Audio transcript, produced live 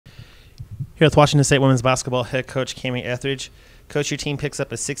Here with Washington State women's basketball head coach Kamie Ethridge. Coach, your team picks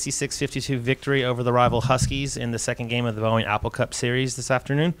up a 66-52 victory over the rival Huskies in the second game of the Boeing Apple Cup series this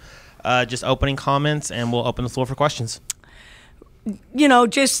afternoon. Just opening comments, and we'll open the floor for questions. You know,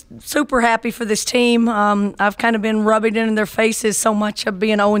 just super happy for this team. I've kind of been rubbing it in their faces so much of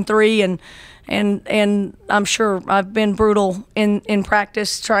being 0-3, and I'm sure I've been brutal in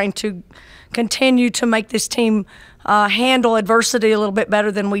practice trying to continue to make this team handle adversity a little bit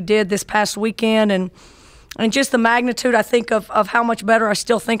better than we did this past weekend, and just the magnitude, I think, of how much better I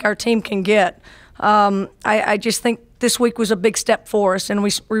still think our team can get. I just think this week was a big step for us, and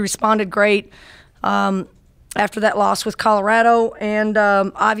we responded great after that loss with Colorado, and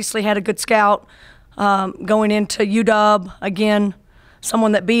obviously had a good scout going into UW, again,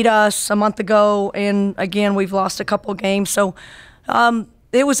 someone that beat us a month ago, and again, we've lost a couple of games. So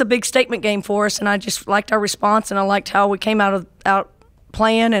it was a big statement game for us, and I just liked our response, and I liked how we came out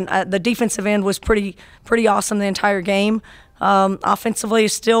playing, and the defensive end was pretty awesome the entire game. Offensively,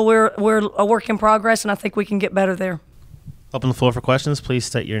 still we're a work in progress, and I think we can get better there. Open the floor for questions. Please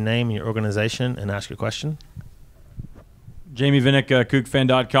state your name and your organization and ask your question. Jamie Vinnick,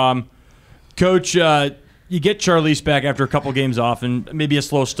 KookFan.com. Coach, you get Charlize back after a couple games off and maybe a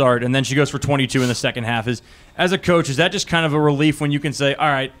slow start, and then she goes for 22 in the second half. As a coach, is that just kind of a relief when you can say, all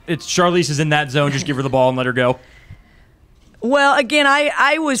right, it's Charlize is in that zone, just give her the ball and let her go? Well, again,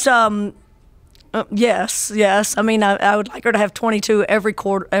 I was yes. I mean, I would like her to have 22 every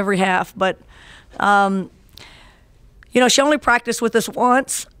quarter, every half, but you know, she only practiced with us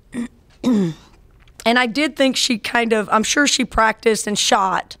once, and I did think I'm sure she practiced and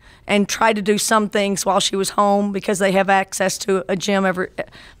shot and tried to do some things while she was home because they have access to a gym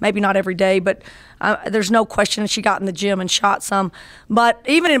maybe not every day, but there's no question she got in the gym and shot some. But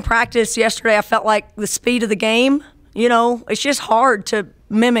even in practice yesterday, I felt like the speed of the game, you know, it's just hard to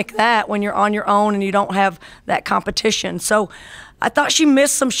mimic that when you're on your own and you don't have that competition. So I thought she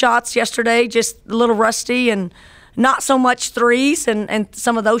missed some shots yesterday, just a little rusty and not so much threes and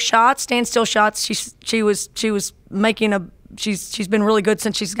some of those shots, standstill shots. She was making she's been really good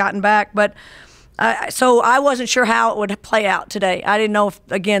since she's gotten back, but so I wasn't sure how it would play out today. I didn't know if,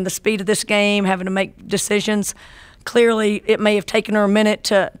 again, the speed of this game, having to make decisions, clearly it may have taken her a minute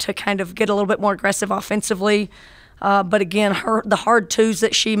to kind of get a little bit more aggressive offensively. But again, the hard twos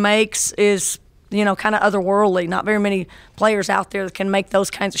that she makes is, you know, kind of otherworldly. Not very many players out there that can make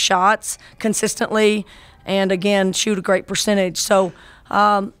those kinds of shots consistently and, again, shoot a great percentage. So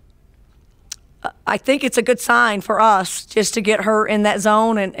I think it's a good sign for us just to get her in that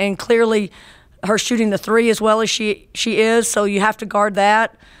zone, and clearly her shooting the three as well as she is, so you have to guard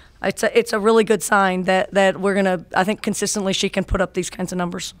that. It's a really good sign that we're going to, I think consistently she can put up these kinds of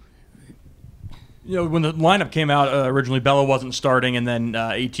numbers. You know, when the lineup came out originally, Bella wasn't starting, and then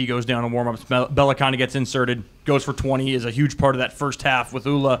AT goes down in warm-ups. Bella kind of gets inserted, goes for 20, is a huge part of that first half with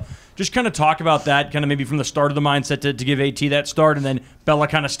Ula. Just kind of talk about that, kind of maybe from the start of the mindset to give AT that start, and then Bella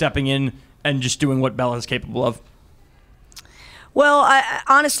kind of stepping in and just doing what Bella is capable of. Well,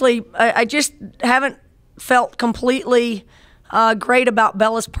 honestly, I just haven't felt completely great about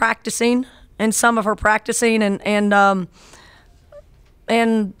Bella's practicing and some of her practicing, and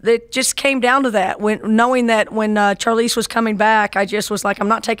it just came down to that. Knowing that when Charlize was coming back, I just was like, I'm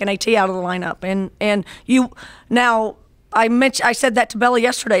not taking AT out of the lineup. I said that to Bella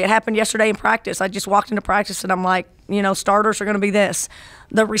yesterday. It happened yesterday in practice. I just walked into practice and I'm like, you know, starters are going to be this.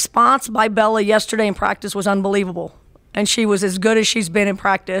 The response by Bella yesterday in practice was unbelievable, and she was as good as she's been in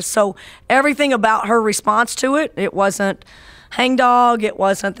practice. So everything about her response to it wasn't hangdog, it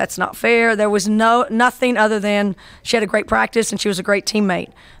wasn't that's not fair. There was nothing other than she had a great practice and she was a great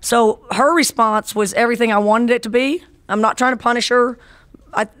teammate. So her response was everything I wanted it to be. I'm not trying to punish her.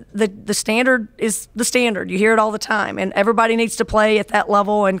 The standard is the standard. You hear it all the time, and everybody needs to play at that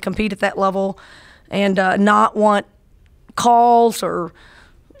level and compete at that level, and not want calls or,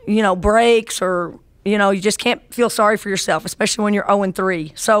 you know, breaks, or, you know, you just can't feel sorry for yourself, especially when you're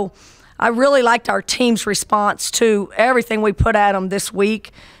 0-3. So I really liked our team's response to everything we put at them this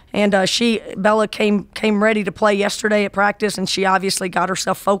week, and Bella came ready to play yesterday at practice, and she obviously got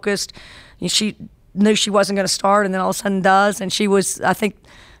herself focused. She knew she wasn't going to start, and then all of a sudden does, and she was, I think,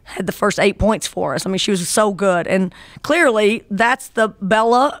 had the first 8 points for us. I mean, she was so good, and clearly that's the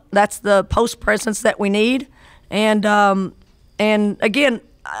Bella, that's the post presence that we need, and again,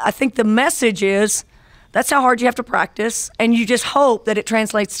 I think the message is that's how hard you have to practice, and you just hope that it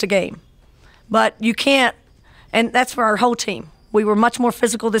translates to game. But you can't, and that's for our whole team. We were much more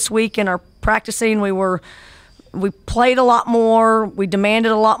physical this week in our practicing. We played a lot more. We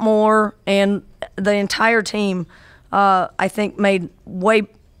demanded a lot more, and the entire team, I think, made way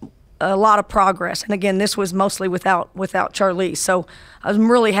a lot of progress. And again, this was mostly without Charlize. So I'm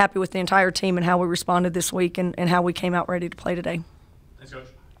really happy with the entire team and how we responded this week and how we came out ready to play today. Thanks, Coach.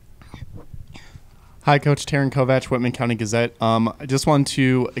 Hi, Coach. Taryn Kovach, Whitman County Gazette. I just wanted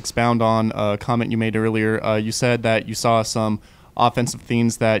to expound on a comment you made earlier. You said that you saw some offensive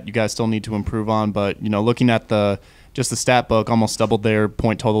themes that you guys still need to improve on, but looking at the stat book, almost doubled their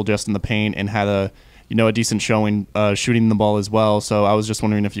point total just in the paint and had a decent showing shooting the ball as well. So I was just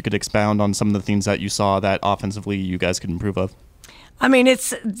wondering if you could expound on some of the themes that you saw that offensively you guys could improve of. I mean,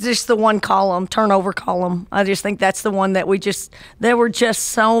 it's just the one column, turnover column. I just think that's the one that there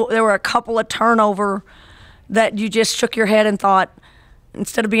were a couple of turnover that you just shook your head and thought,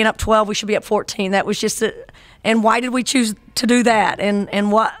 instead of being up 12, we should be up 14. That was just and why did we choose to do that?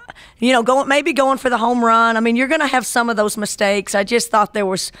 And what, going for the home run. I mean, you're going to have some of those mistakes. I just thought there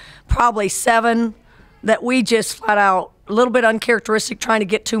was probably 7 that we just flat out, a little bit uncharacteristic, trying to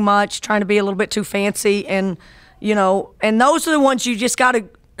get too much, trying to be a little bit too fancy, and those are the ones you just got to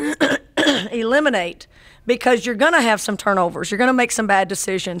eliminate, because you're going to have some turnovers. You're going to make some bad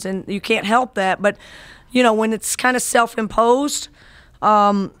decisions, and you can't help that. But, when it's kind of self-imposed,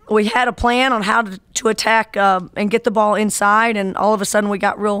 we had a plan on how to attack and get the ball inside, and all of a sudden we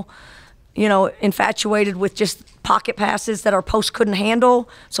got real, infatuated with just pocket passes that our post couldn't handle.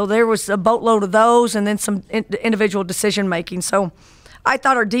 So there was a boatload of those, and then some individual decision-making. So I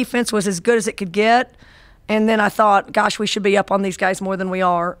thought our defense was as good as it could get. And then I thought, gosh, we should be up on these guys more than we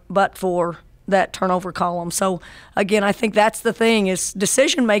are, but for that turnover column. So, again, I think that's the thing, is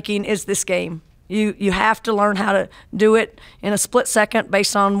decision-making is this game. You have to learn how to do it in a split second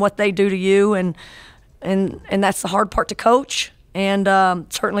based on what they do to you, and that's the hard part to coach. And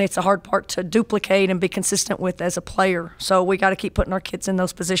certainly it's a hard part to duplicate and be consistent with as a player. So we got to keep putting our kids in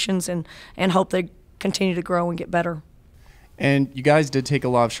those positions and hope they continue to grow and get better. And you guys did take a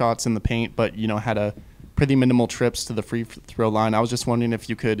lot of shots in the paint, but, had a pretty minimal trips to the free throw line. I was just wondering if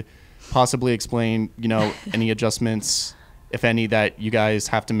you could possibly explain, any adjustments, if any, that you guys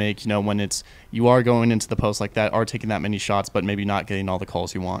have to make, when you are going into the post like that, are taking that many shots, but maybe not getting all the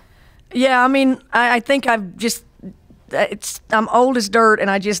calls you want. Yeah, I mean, I think I'm old as dirt, and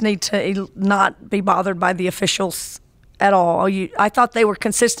I just need to not be bothered by the officials at all. I thought they were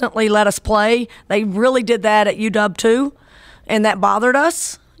consistently let us play. They really did that at UW too, and that bothered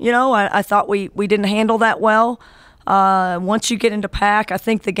us. I thought we didn't handle that well. Once you get into PAC, I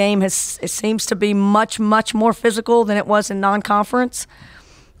think the game it seems to be much, much more physical than it was in non-conference.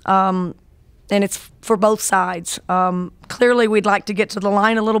 And it's for both sides. Clearly, we'd like to get to the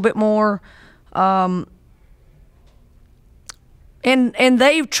line a little bit more. And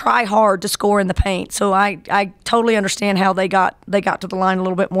they try hard to score in the paint, so I totally understand how they got to the line a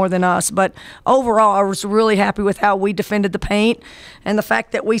little bit more than us. But overall, I was really happy with how we defended the paint, and the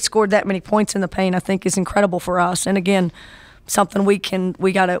fact that we scored that many points in the paint, I think, is incredible for us. And again, something we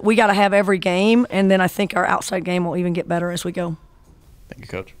gotta have every game, and then I think our outside game will even get better as we go. Thank you,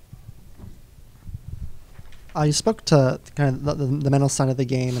 Coach. You spoke to kind of the mental side of the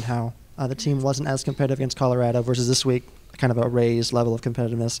game and how the team wasn't as competitive against Colorado versus this week, kind of a raised level of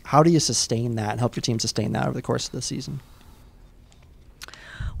competitiveness. How do you sustain that and help your team sustain that over the course of the season?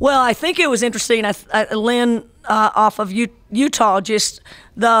 Well, I think it was interesting. Lynn, off of Utah, just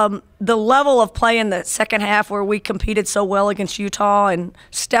the level of play in the second half where we competed so well against Utah and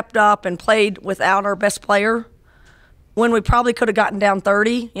stepped up and played without our best player, when we probably could have gotten down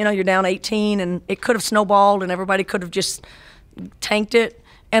 30. You're down 18, and it could have snowballed, and everybody could have just tanked it.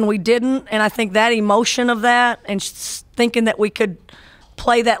 And we didn't, and I think that emotion of that and thinking that we could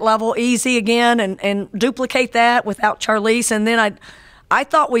play that level easy again and duplicate that without Charlize, and then I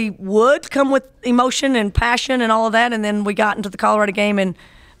thought we would come with emotion and passion and all of that, and then we got into the Colorado game and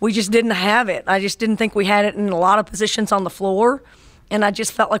we just didn't have it. I just didn't think we had it in a lot of positions on the floor, and I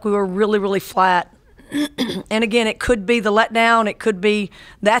just felt like we were really, really flat. And again, it could be the letdown. It could be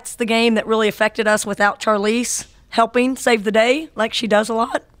that's the game that really affected us without Charlize helping save the day like she does a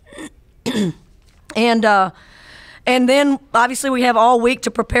lot. And then obviously we have all week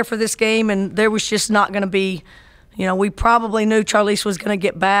to prepare for this game, and there was just not going to be, we probably knew Charlize was going to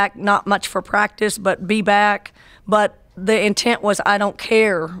get back, not much for practice, but be back. But the intent was, I don't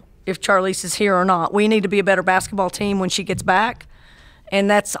care if Charlize is here or not. We need to be a better basketball team when she gets back, and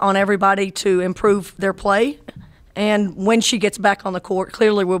that's on everybody to improve their play. And when she gets back on the court,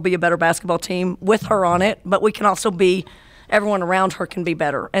 clearly we'll be a better basketball team with her on it, but we can also be, everyone around her can be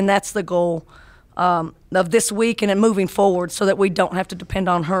better. And that's the goal of this week and then moving forward, so that we don't have to depend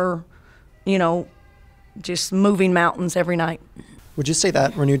on her, just moving mountains every night. Would you say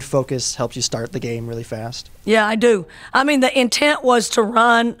that renewed focus helps you start the game really fast? Yeah, I do. I mean, the intent was to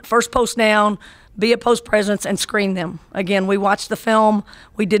run first post down, be a post presence, and screen them. Again, we watched the film.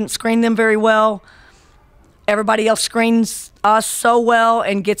 We didn't screen them very well. Everybody else screens us so well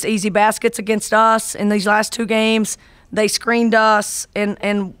and gets easy baskets against us in these last 2 games. They screened us,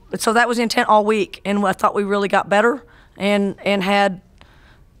 and so that was the intent all week. And I thought we really got better and had,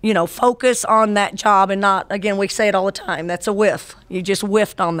 focus on that job and not, again, we say it all the time, that's a whiff. You just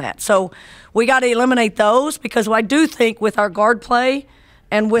whiffed on that. So we got to eliminate those, because I do think with our guard play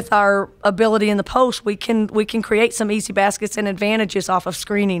and with our ability in the post, we can create some easy baskets and advantages off of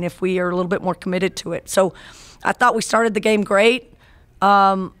screening if we are a little bit more committed to it. So I thought we started the game great,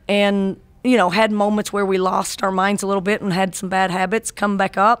 and had moments where we lost our minds a little bit and had some bad habits come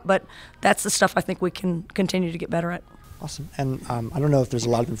back up, but that's the stuff I think we can continue to get better at. Awesome. And I don't know if there's a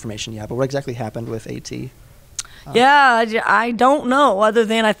lot of information yet, but what exactly happened with AT? I don't know, other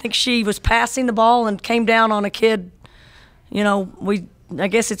than I think she was passing the ball and came down on a kid. I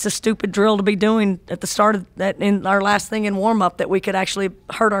guess it's a stupid drill to be doing at the start of that in our last thing in warm-up that we could actually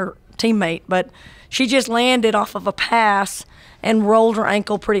hurt our teammate. But she just landed off of a pass and rolled her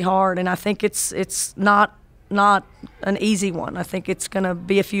ankle pretty hard, and I think it's not an easy one. I think it's going to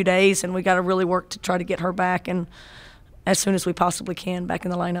be a few days, and we got to really work to try to get her back and as soon as we possibly can back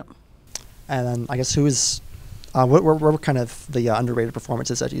in the lineup. And then I guess what were kind of the underrated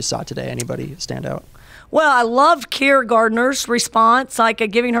performances that you saw today? Anybody stand out? Well, I loved Kiera Gardner's response,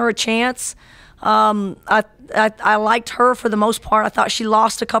 giving her a chance. I liked her for the most part. I thought she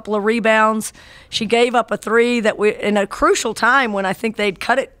lost a couple of rebounds. She gave up a 3 in a crucial time when I think they'd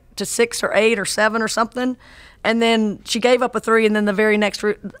cut it to 6 or 8 or 7 or something. And then she gave up a 3, and then the very next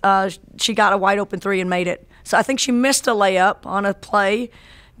she got a wide open 3 and made it. So I think she missed a layup on a play,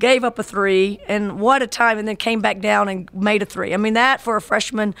 gave up a 3, and what a time, and then came back down and made a 3. I mean, that for a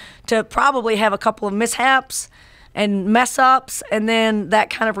freshman to probably have a couple of mishaps and mess ups and then that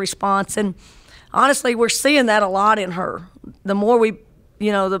kind of response. And honestly, we're seeing that a lot in her. The more we,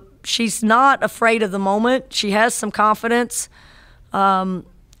 she's not afraid of the moment. She has some confidence, and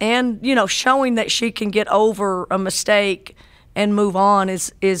showing that she can get over a mistake and move on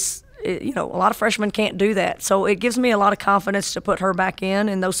is a lot of freshmen can't do that. So it gives me a lot of confidence to put her back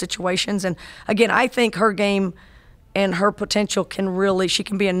in those situations. And again, I think her game and her potential she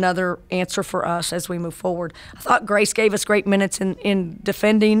can be another answer for us as we move forward. I thought Grace gave us great minutes in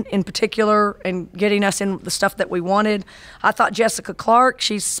defending in particular and getting us in the stuff that we wanted. I thought Jessica Clark,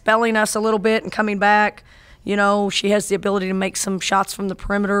 she's spelling us a little bit and coming back. She has the ability to make some shots from the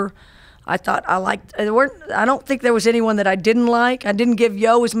perimeter. I thought I don't think there was anyone that I didn't like. I didn't give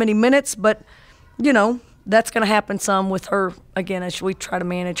Yo as many minutes, but, that's going to happen some with her, again, as we try to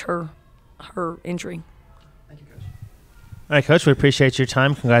manage her injury. All right, Coach, we appreciate your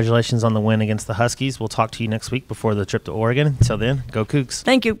time. Congratulations on the win against the Huskies. We'll talk to you next week before the trip to Oregon. Until then, go Cougs.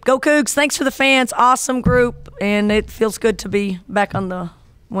 Thank you. Go Cougs. Thanks for the fans. Awesome group, and it feels good to be back on the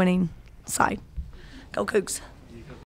winning side. Go Cougs.